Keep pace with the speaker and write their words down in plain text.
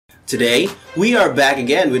Today, we are back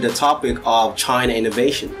again with the topic of China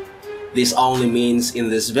innovation. This only means in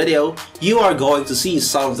this video, you are going to see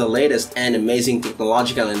some of the latest and amazing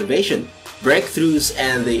technological innovation, breakthroughs,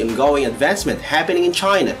 and the ongoing advancement happening in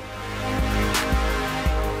China.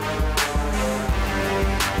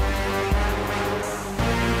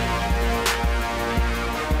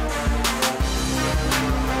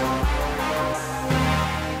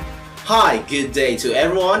 Hi, good day to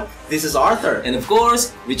everyone. This is Arthur. And of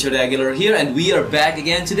course, Richard Aguilar here, and we are back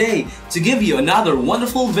again today to give you another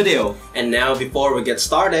wonderful video. And now, before we get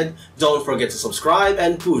started, don't forget to subscribe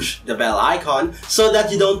and push the bell icon so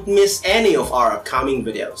that you don't miss any of our upcoming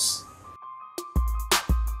videos.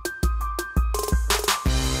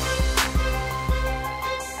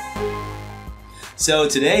 So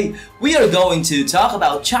today, we are going to talk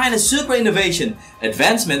about China's super innovation,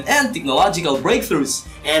 advancement, and technological breakthroughs.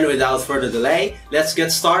 And without further delay, let's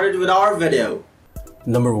get started with our video.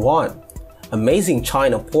 Number 1. Amazing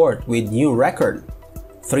China port with new record.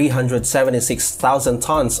 376,000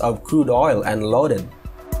 tons of crude oil unloaded.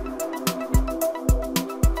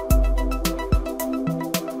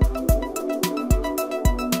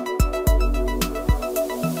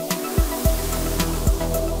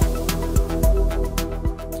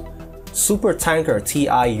 Supertanker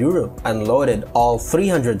TI Europe unloaded all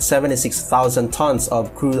 376,000 tons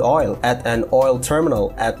of crude oil at an oil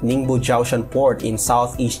terminal at Ningbo Jiaoshan port in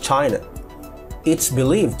southeast China. It's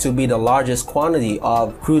believed to be the largest quantity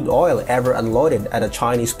of crude oil ever unloaded at a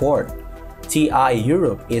Chinese port. TI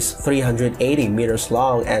Europe is 380 meters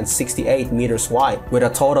long and 68 meters wide, with a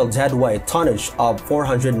total deadweight tonnage of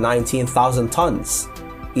 419,000 tons.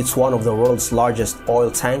 It's one of the world's largest oil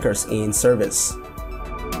tankers in service.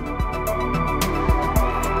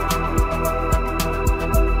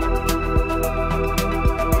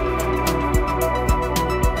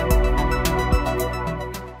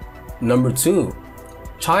 Number 2.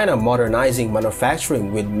 China modernizing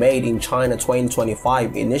manufacturing with Made in China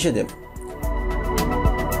 2025 initiative.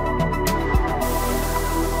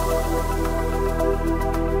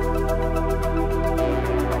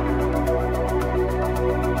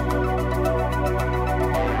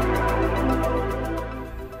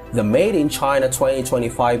 The Made in China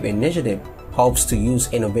 2025 initiative hopes to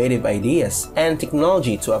use innovative ideas and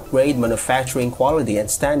technology to upgrade manufacturing quality and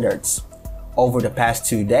standards. Over the past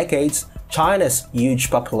 2 decades, China's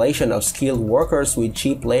huge population of skilled workers with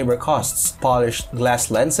cheap labor costs polished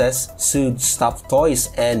glass lenses, sewed stuffed toys,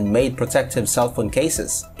 and made protective cell phone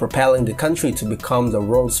cases, propelling the country to become the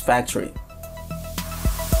world's factory.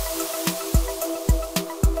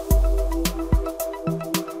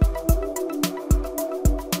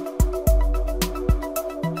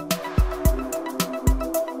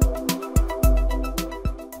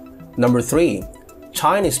 Number 3.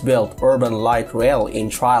 Chinese-built urban light rail in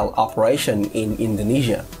trial operation in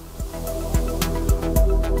Indonesia.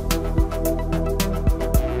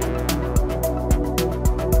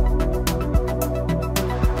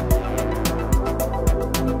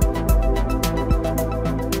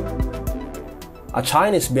 A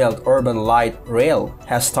Chinese-built urban light rail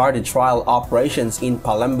has started trial operations in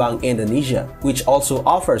Palembang, Indonesia, which also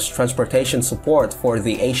offers transportation support for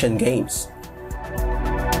the Asian Games.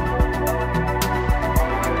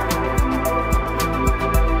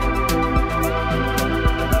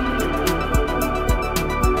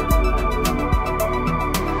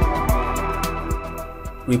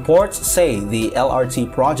 Reports say the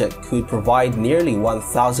LRT project could provide nearly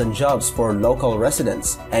 1,000 jobs for local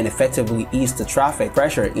residents and effectively ease the traffic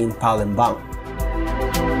pressure in Palembang.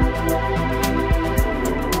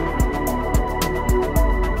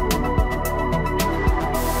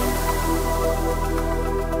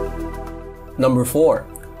 Number 4.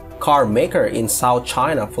 Carmaker in South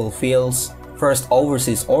China fulfills first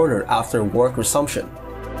overseas order after work resumption.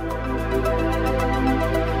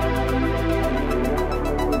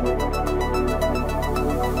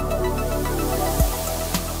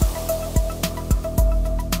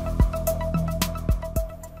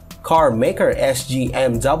 Carmaker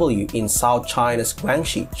SGMW in South China's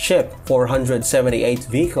Guangxi shipped 478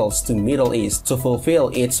 vehicles to Middle East to fulfill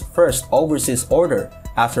its first overseas order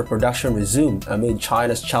after production resumed amid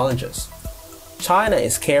China's challenges. China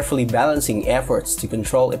is carefully balancing efforts to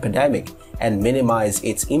control epidemic and minimize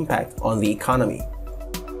its impact on the economy.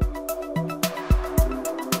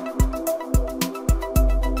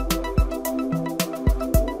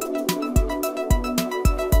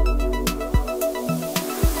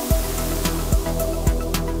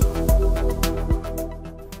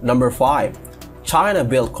 Number 5.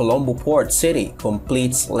 China-built Colombo port city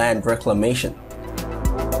completes land reclamation.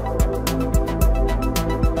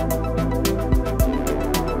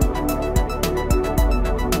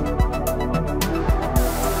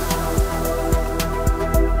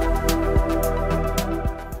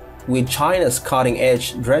 With China's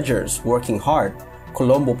cutting-edge dredgers working hard,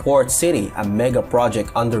 Colombo Port City, a mega project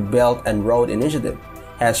under Belt and Road Initiative,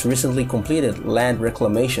 has recently completed land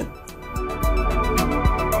reclamation.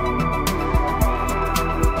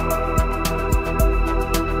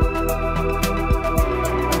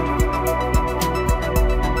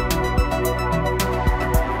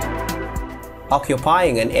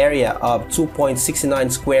 Occupying an area of 2.69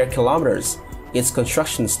 square kilometers, its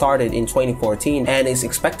construction started in 2014 and is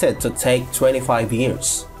expected to take 25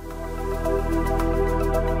 years.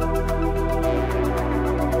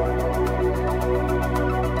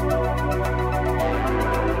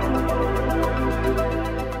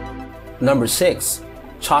 Number 6.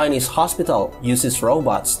 Chinese hospital uses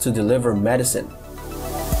robots to deliver medicine.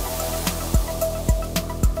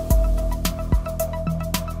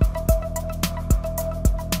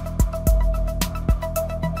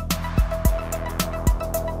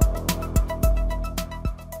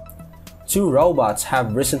 Two robots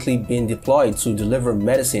have recently been deployed to deliver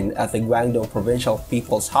medicine at the Guangdong Provincial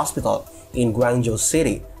People's Hospital in Guangzhou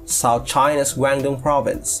City, South China's Guangdong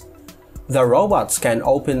Province. The robots can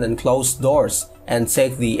open and close doors and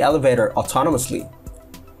take the elevator autonomously.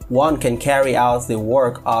 One can carry out the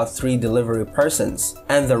work of 3 delivery persons,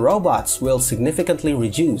 and the robots will significantly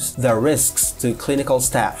reduce the risks to clinical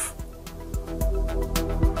staff.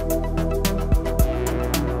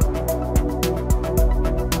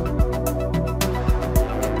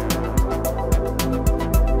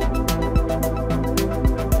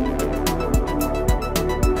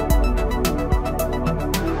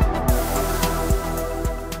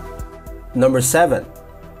 Number 7.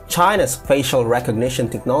 China's facial recognition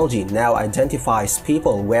technology now identifies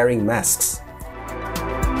people wearing masks.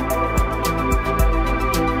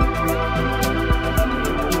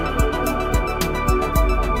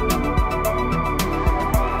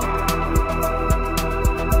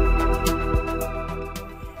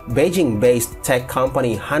 Beijing-based tech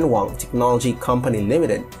company Hanwang Technology Company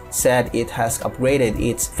Limited said it has upgraded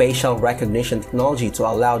its facial recognition technology to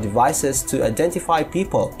allow devices to identify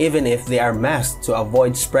people even if they are masked to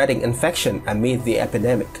avoid spreading infection amid the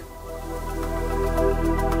epidemic.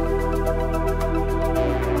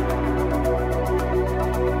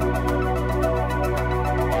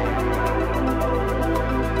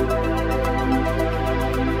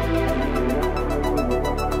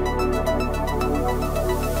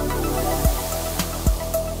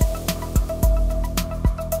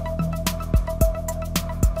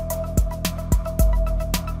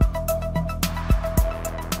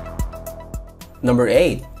 Number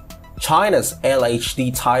 8. China's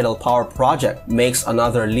LHD Tidal power project makes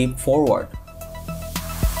another leap forward.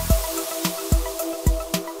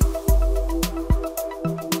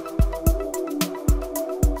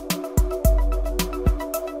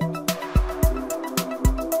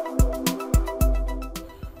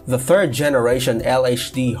 The third-generation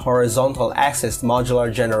LHD horizontal axis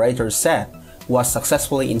modular generator set was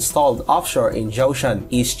successfully installed offshore in Zhoushan,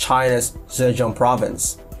 East China's Zhejiang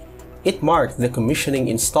province. It marked the commissioning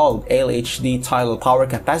installed LHD tidal power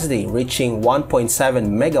capacity reaching 1.7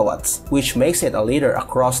 megawatts, which makes it a leader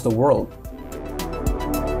across the world.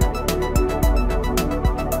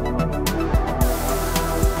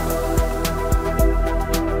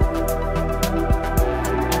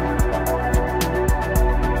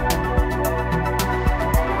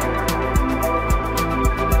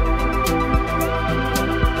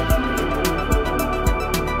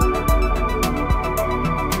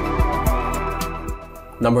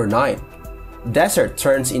 Number 9. Desert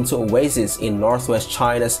turns into oasis in northwest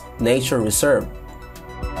China's nature reserve.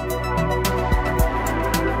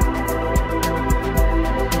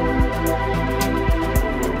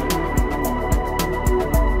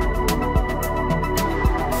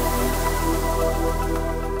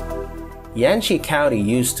 Yanqi County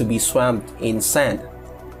used to be swamped in sand.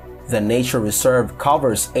 The nature reserve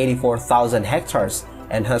covers 84,000 hectares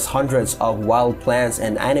and has hundreds of wild plants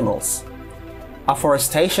and animals.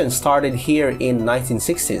 Afforestation started here in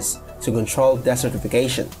 1960s to control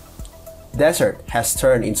desertification. Desert has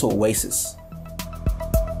turned into oasis.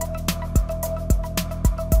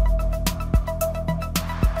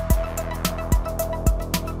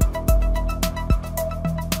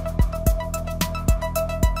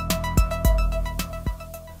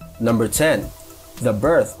 Number 10. The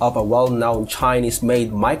birth of a well-known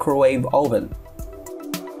Chinese-made microwave oven.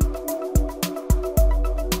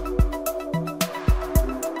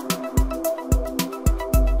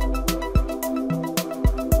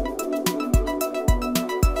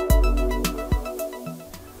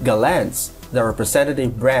 Galance, the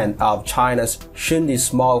representative brand of China's Xundi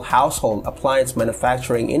small household appliance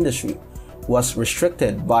manufacturing industry, was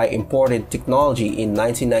restricted by imported technology in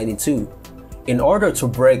 1992. In order to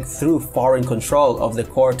break through foreign control of the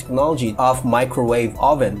core technology of microwave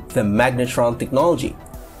oven, the magnetron technology,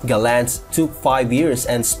 Galant took 5 years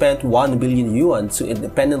and spent 1 billion yuan to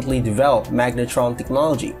independently develop magnetron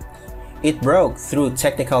technology. It broke through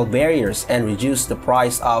technical barriers and reduced the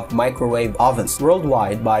price of microwave ovens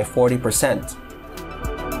worldwide by 40%.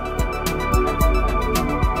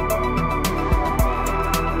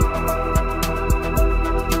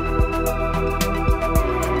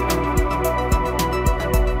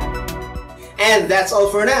 And that's all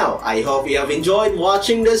for now. I hope you have enjoyed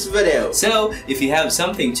watching this video. So, if you have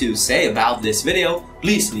something to say about this video,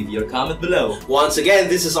 please leave your comment below. Once again,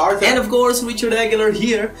 this is Arthur. And of course, Richard Aguilar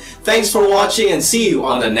here. Thanks for watching and see you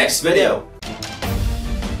on the next video.